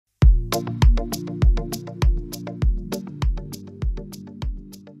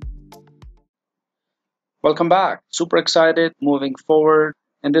Welcome back. Super excited moving forward.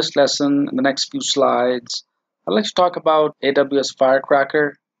 In this lesson, in the next few slides, I'd like to talk about AWS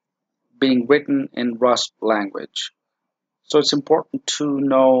Firecracker being written in Rust language. So it's important to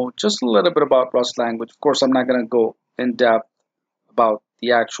know just a little bit about Rust language. Of course, I'm not going to go in depth about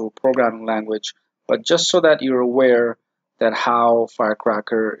the actual programming language, but just so that you're aware that how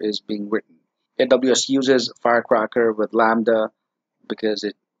Firecracker is being written. AWS uses Firecracker with Lambda because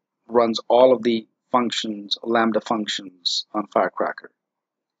it runs all of the functions, Lambda functions on Firecracker.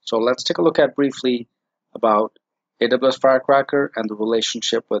 So let's take a look at briefly about AWS Firecracker and the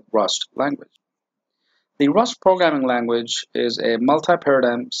relationship with Rust language. The Rust programming language is a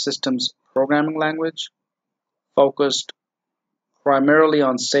multi-paradigm systems programming language focused primarily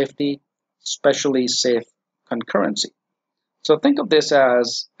on safety, especially safe concurrency. So think of this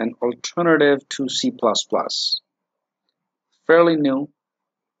as an alternative to C++. Fairly new.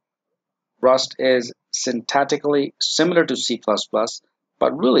 Rust is syntactically similar to C++,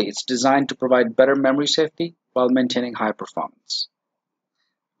 but really it's designed to provide better memory safety while maintaining high performance.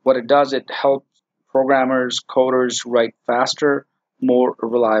 What it does, it helps programmers, coders write faster, more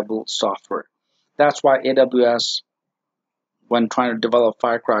reliable software. That's why AWS, when trying to develop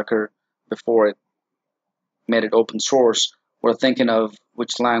Firecracker before it made it open source, were thinking of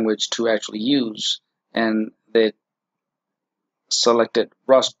which language to actually use, and they selected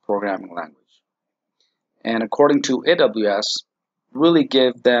Rust programming language. And according to AWS, really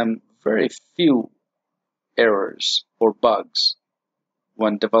give them very few errors or bugs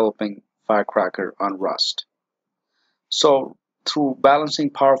when developing Firecracker on Rust. So through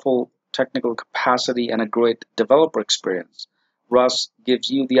balancing powerful technical capacity and a great developer experience, Rust gives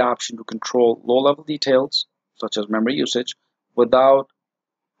you the option to control low-level details, such as memory usage, without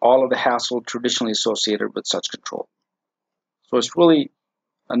all of the hassle traditionally associated with such control. So it's really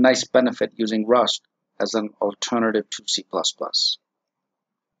a nice benefit using Rust as an alternative to C++.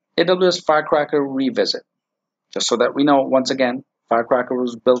 AWS Firecracker Revisit. Just so that we know, once again, Firecracker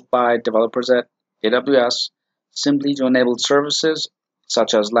was built by developers at AWS simply to enable services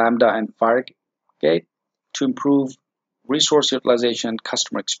such as Lambda and Firegate to improve resource utilization and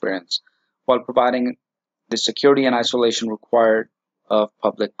customer experience while providing the security and isolation required of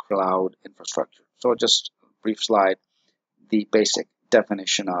public cloud infrastructure. So just a brief slide, the basic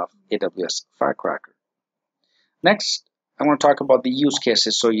definition of AWS Firecracker. Next, I want to talk about the use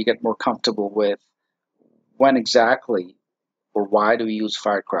cases so you get more comfortable with when exactly or why do we use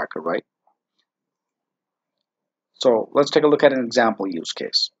Firecracker, right? So let's take a look at an example use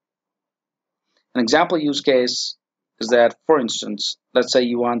case. An example use case is that, for instance, let's say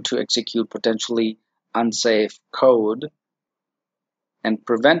you want to execute potentially unsafe code and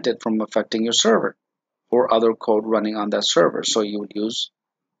prevent it from affecting your server or other code running on that server. So you would use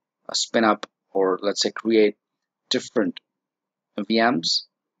a spin up or let's say create different VMs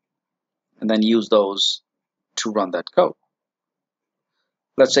and then use those to run that code.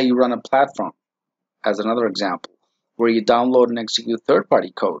 Let's say you run a platform as another example where you download and execute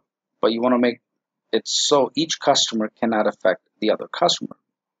third-party code, but you want to make it so each customer cannot affect the other customer.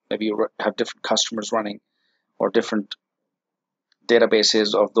 Maybe you have different customers running or different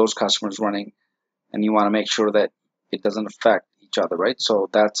databases of those customers running, and you want to make sure that it doesn't affect each other, right? So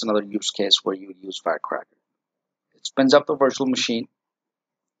that's another use case where you would use Firecracker. It spins up the virtual machine.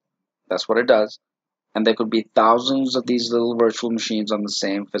 That's what it does. And there could be thousands of these little virtual machines on the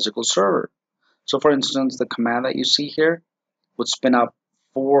same physical server. So for instance, the command that you see here would spin up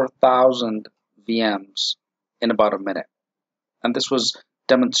 4,000 VMs in about a minute. And this was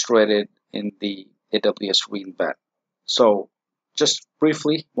demonstrated in the AWS reInvent. So just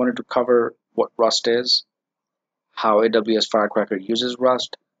briefly wanted to cover what Rust is, how AWS Firecracker uses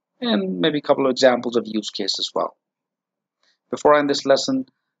Rust, and maybe a couple of examples of use cases as well. Before I end this lesson,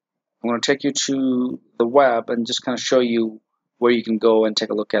 I'm going to take you to the web and just kind of show you where you can go and take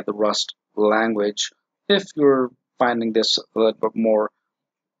a look at the Rust language. If you're finding this a little bit more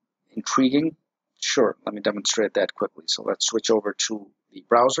intriguing, sure, let me demonstrate that quickly. So let's switch over to the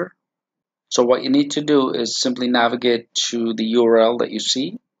browser. So what you need to do is simply navigate to the URL that you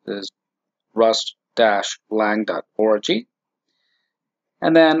see, is rust-lang.org.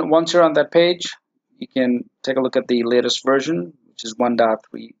 And then once you're on that page, you can take a look at the latest version, which is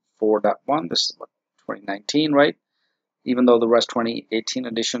 1.34.1. This is what 2019, right? Even though the Rust 2018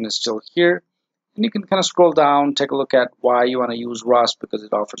 edition is still here. And you can kind of scroll down, take a look at why you want to use Rust, because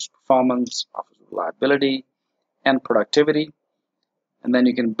it offers performance, offers reliability, and productivity. And then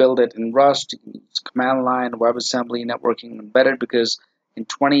you can build it in Rust. You can use command line, WebAssembly, networking, and embedded, because in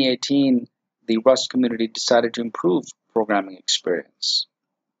 2018, the Rust community decided to improve programming experience.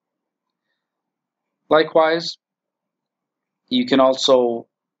 Likewise, you can also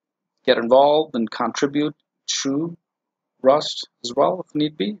get involved and contribute to Rust as well if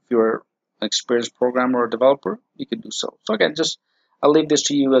need be. If you're an experienced programmer or developer, you can do so. So again, just I'll leave this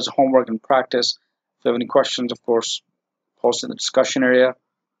to you as homework and practice. If you have any questions, of course, post in the discussion area.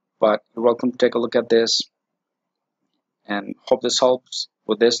 But you're welcome to take a look at this and hope this helps.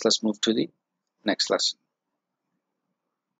 With this, let's move to the next lesson.